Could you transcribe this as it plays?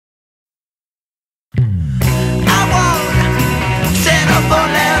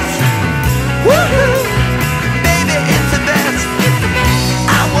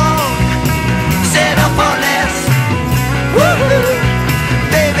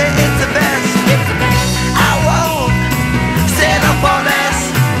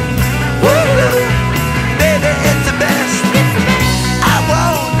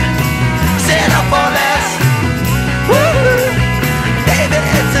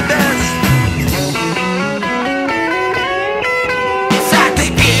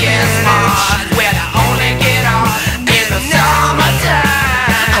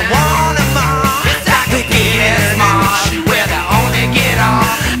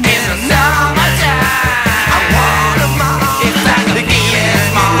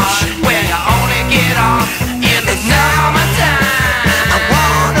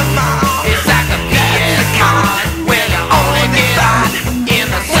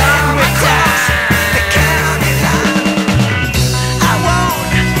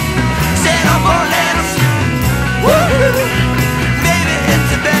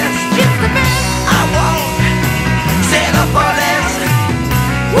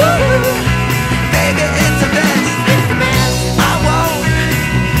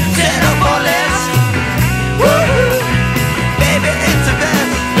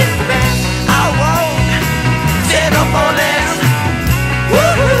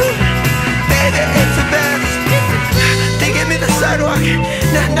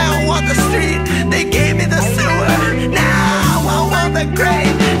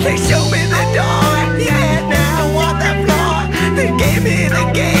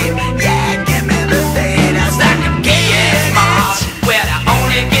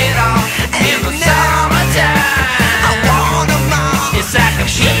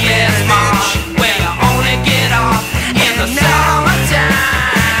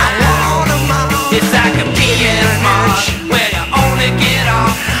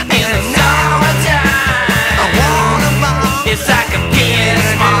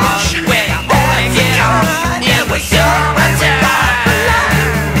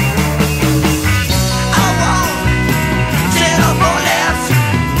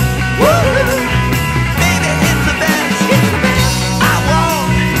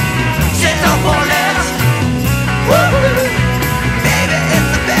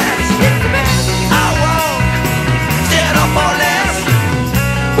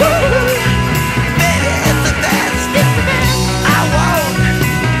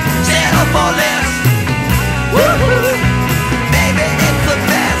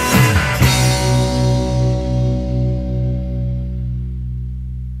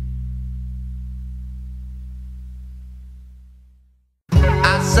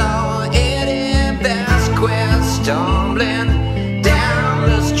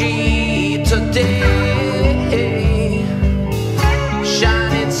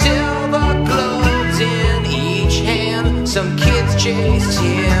chased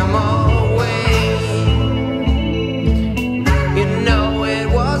him away. You know it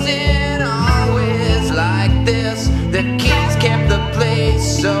wasn't always like this. The keys kept the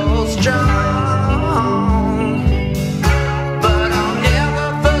place so strong. But I'll never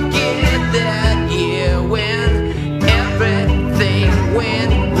forget that year when everything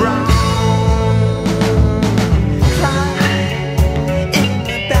went wrong.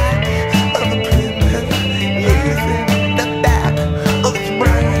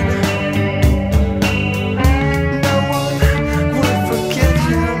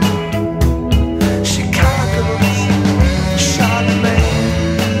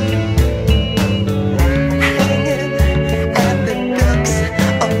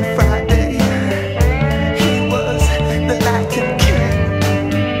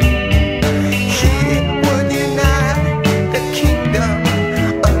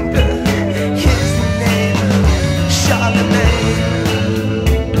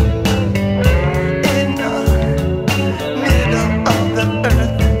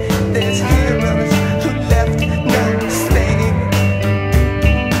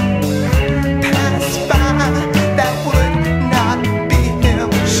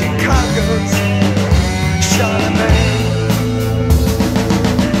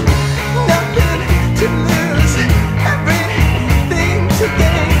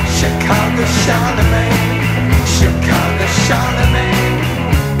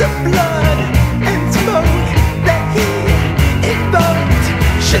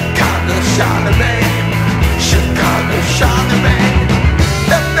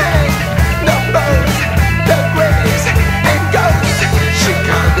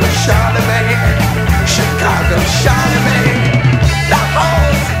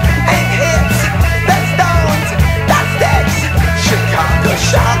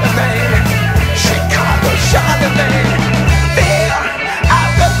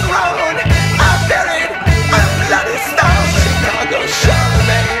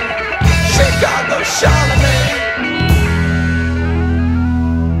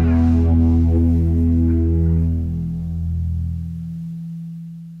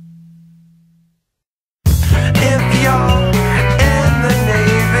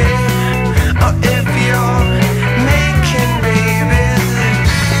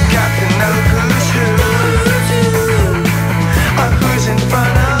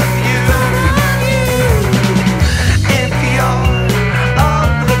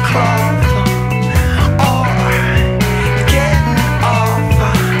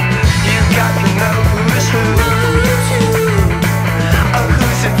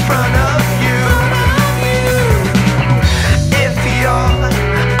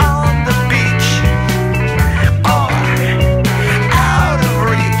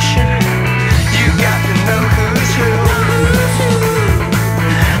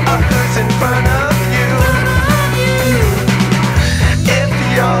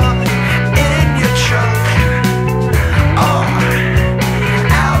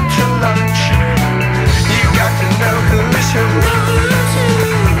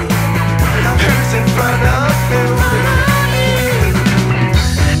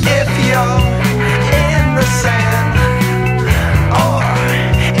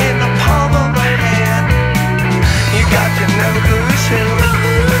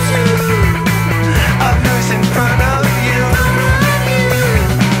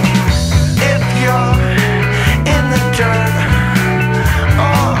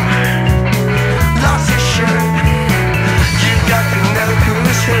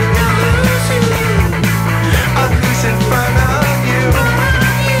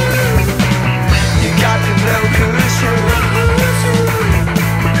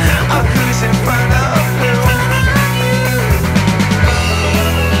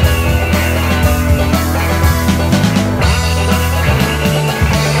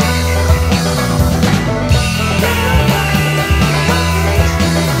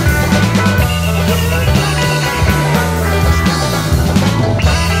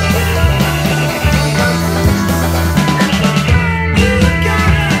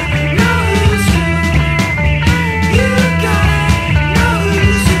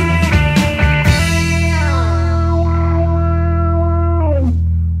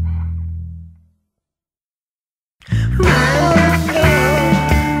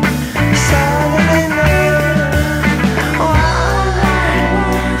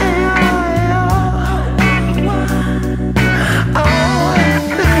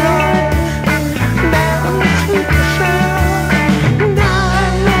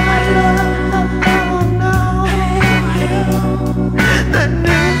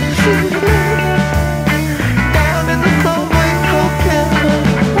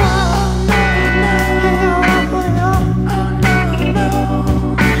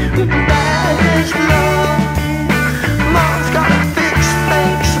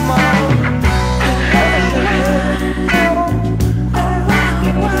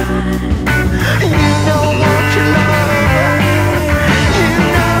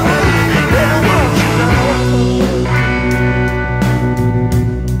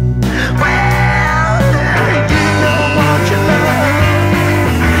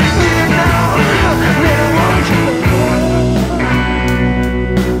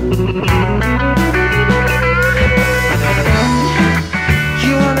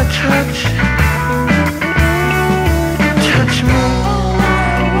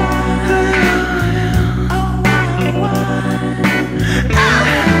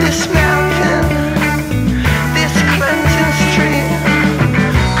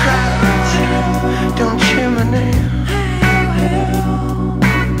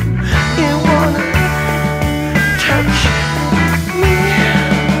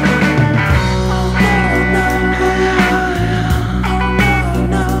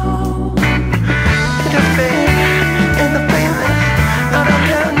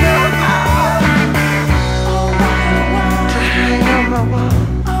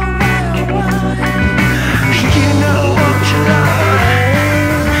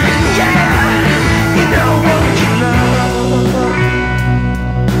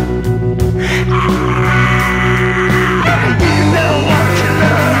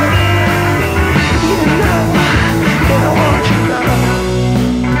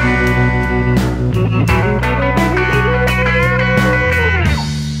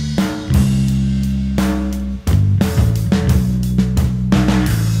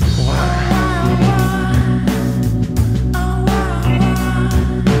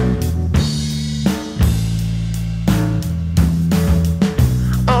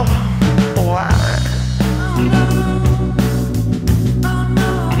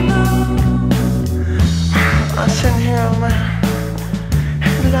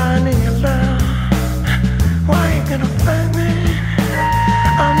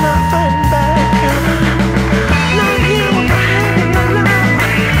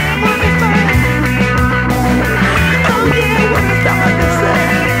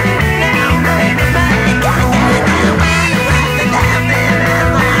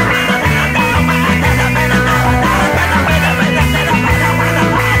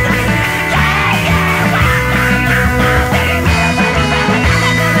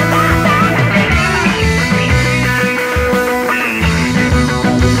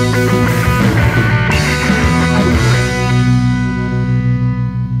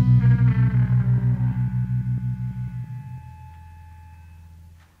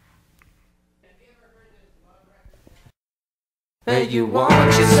 Hey, you want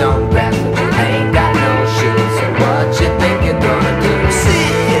your sunglasses, but you ain't got no shoes. So what you think you're gonna do? See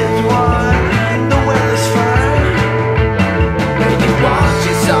it warm, the weather's fine. Hey, you want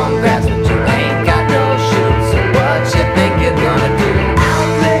your sunglasses, but you ain't got no shoes. So what you think you're gonna do? I'll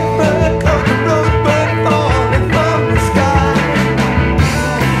make bird on the road, bird falling from the sky.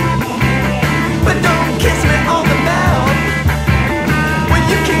 But don't kiss me on the mouth when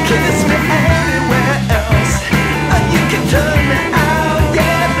you can kiss me anywhere else. You can turn me out,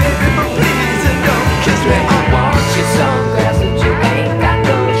 yeah, baby, but please don't kiss me. I want your sunglasses, but you ain't got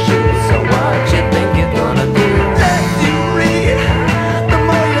no shoes. So what you think you're gonna do? Let you read, the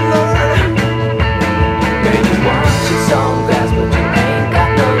more you learn. Hey, you want your sunglasses, but you ain't got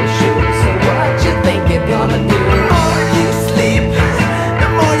no shoes. So what you think you're gonna do? The more you sleep, the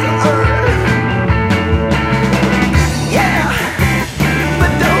more you earn. Yeah,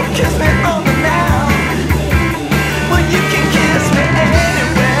 but don't kiss me on the mouth when you can kiss me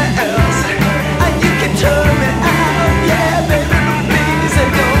anywhere else. You can turn me out, yeah, baby, but please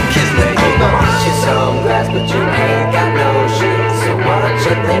don't kiss me Hey, on you the want mouth. your sunglasses, but you ain't got no shoes. So what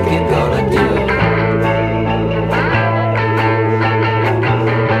you think you're gonna do?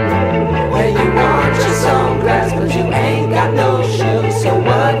 Well, you want your sunglasses, but you ain't got no shoes. So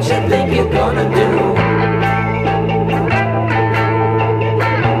what you think you're gonna do?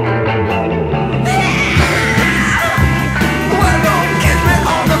 Well, don't kiss me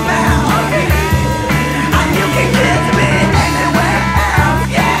on the mouth, you can kiss me anywhere else.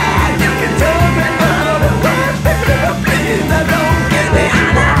 Yeah, you can turn me out of words, baby, but please don't kiss me. You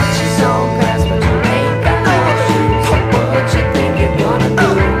want your sunglasses, but you ain't got no shoes. So what you think you're gonna do?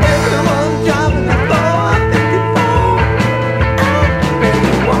 Everyone's driving the 454.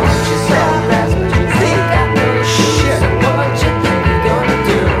 You want your sunglasses,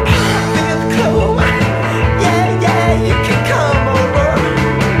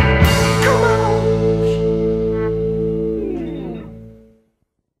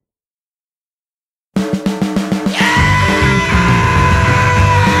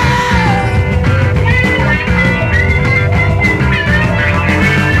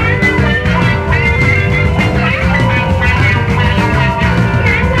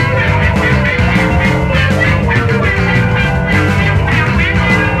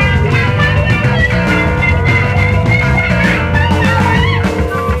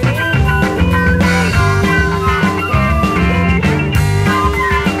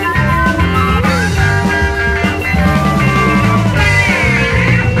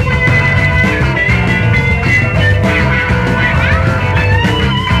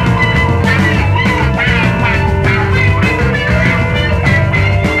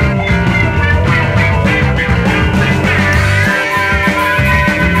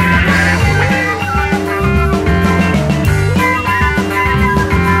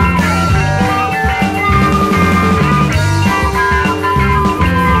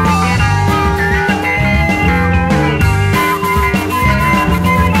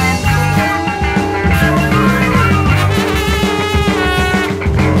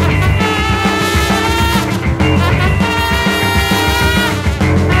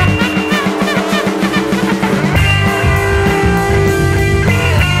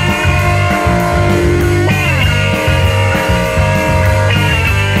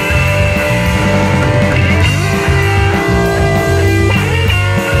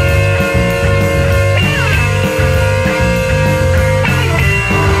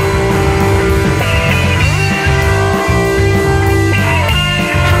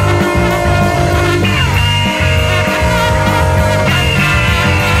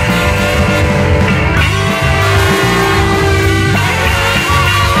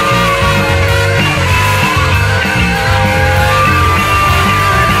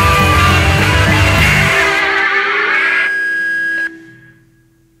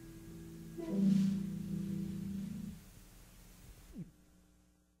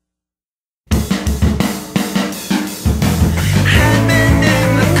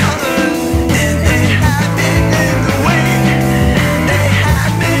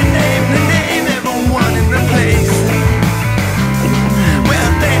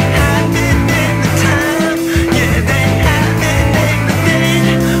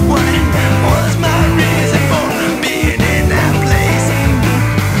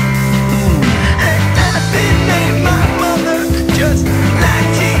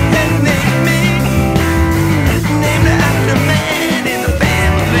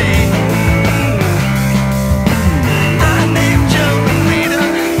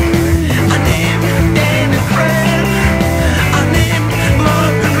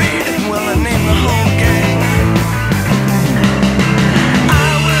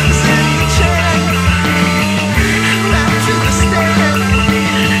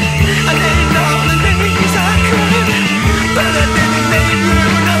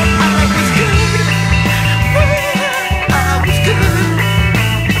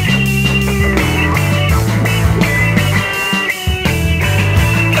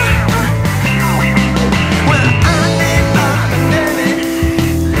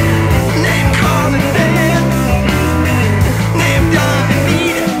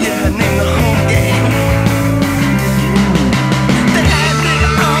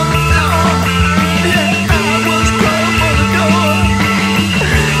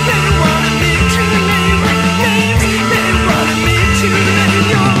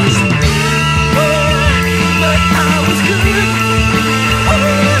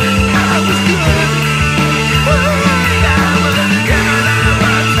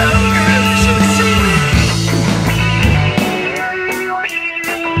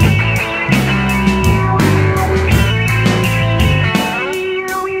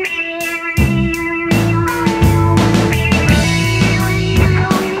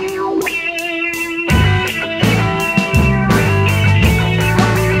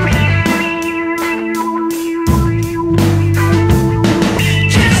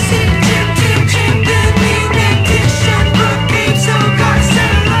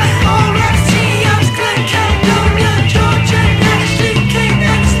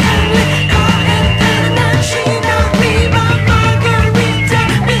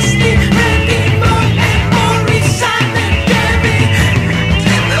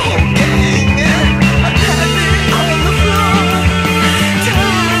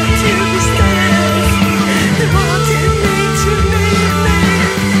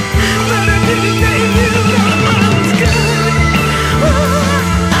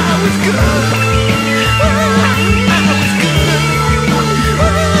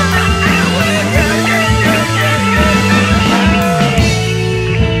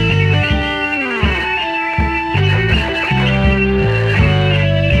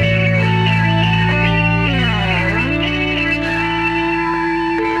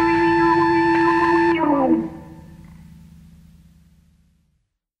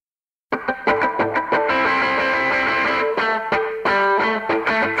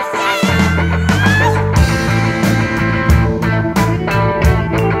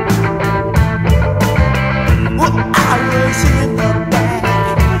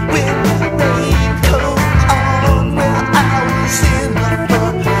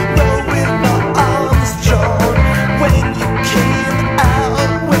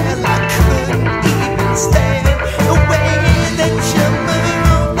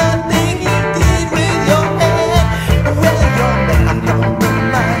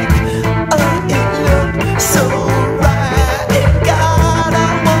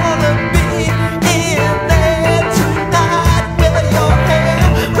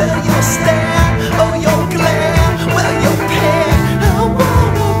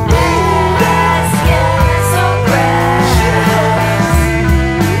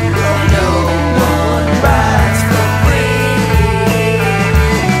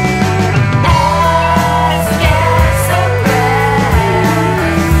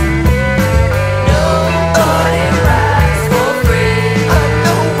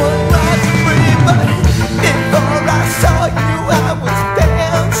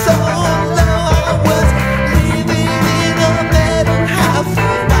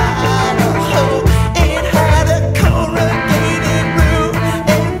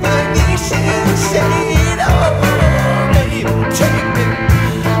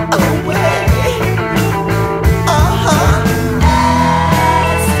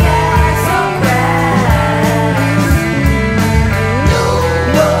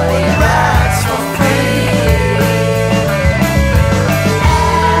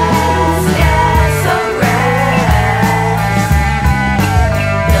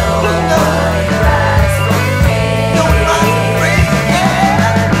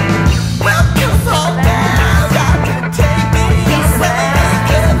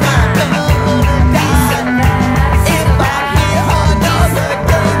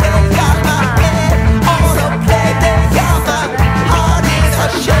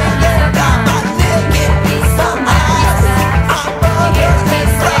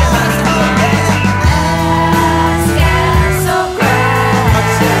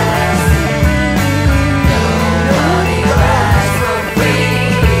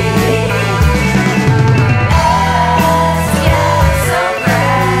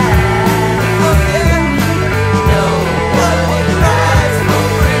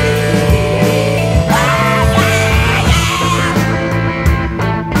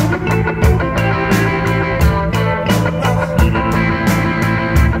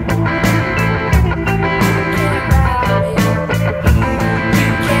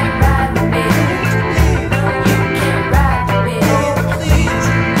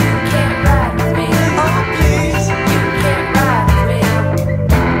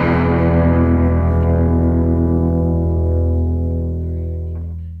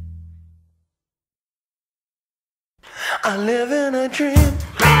 I live in a dream.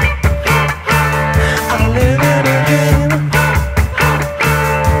 I live in a dream.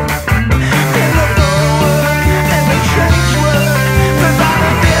 In the forward and the trench work, provide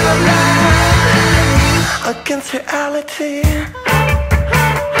a bit of light against reality.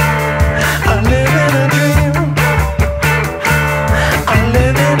 I live in a dream. I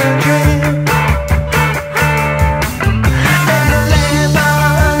live in a dream. And the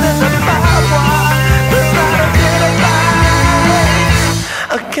lemon and the firewall provide a bit of light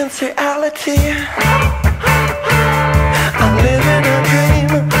against reality. I live in a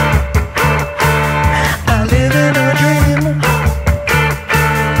dream. I live in a dream.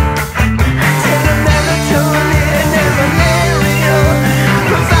 Till the melatonin never leaves.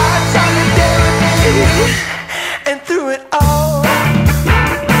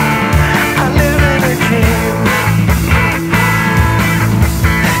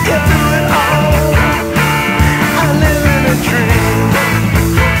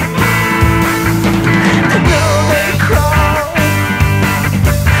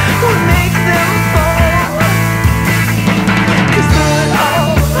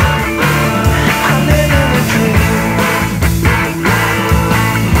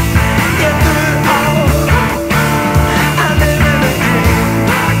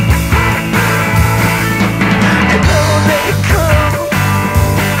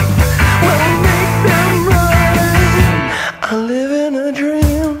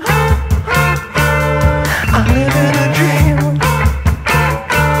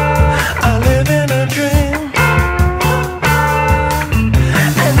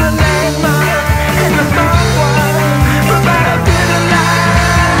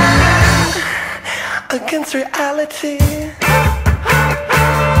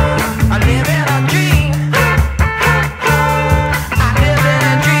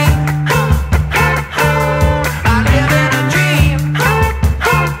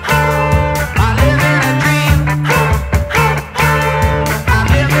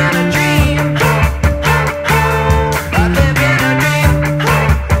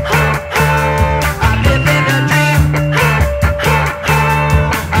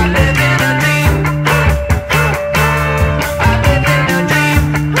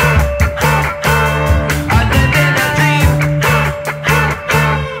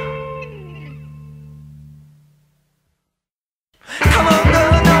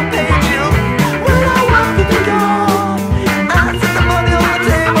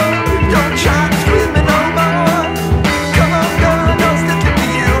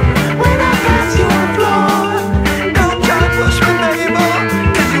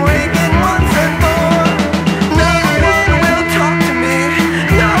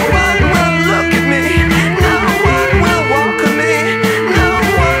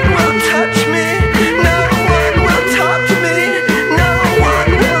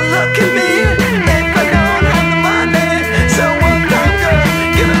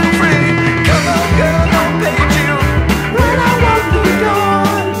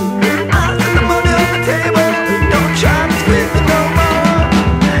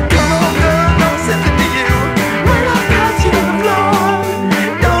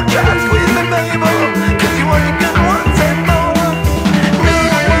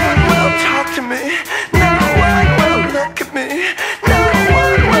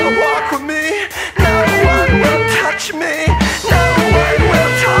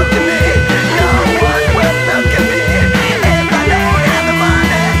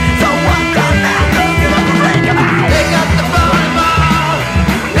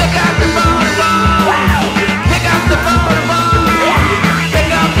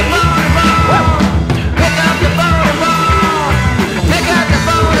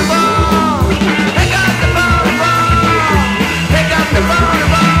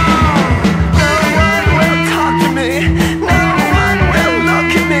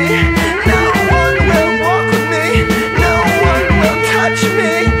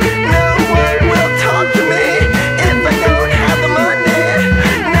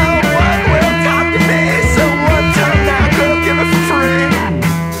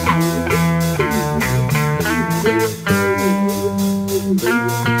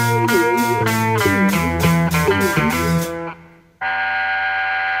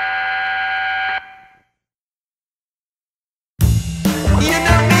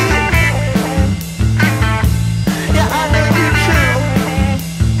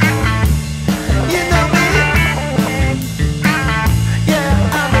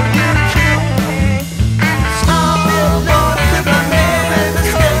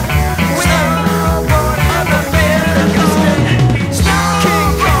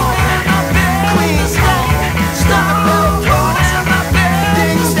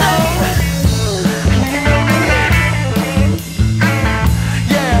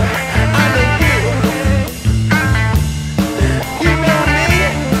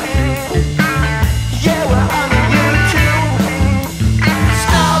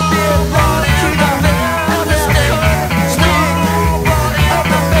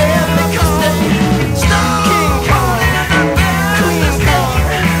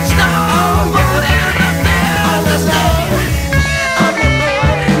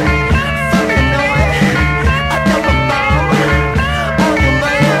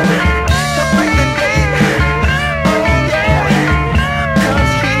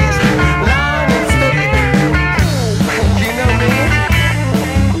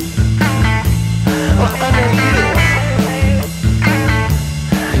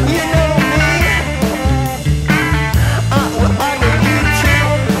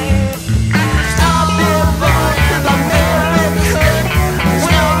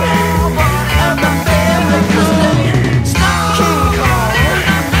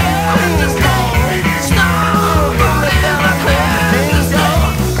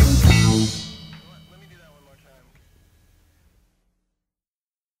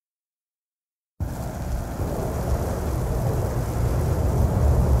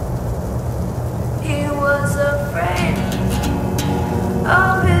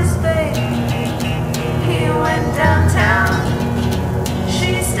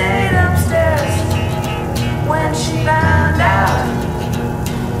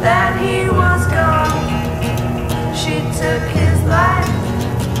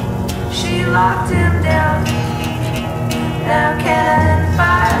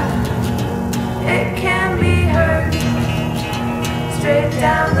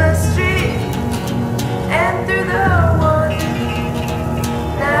 down the street and through the wood.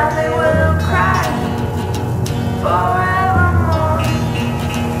 Now they will cry for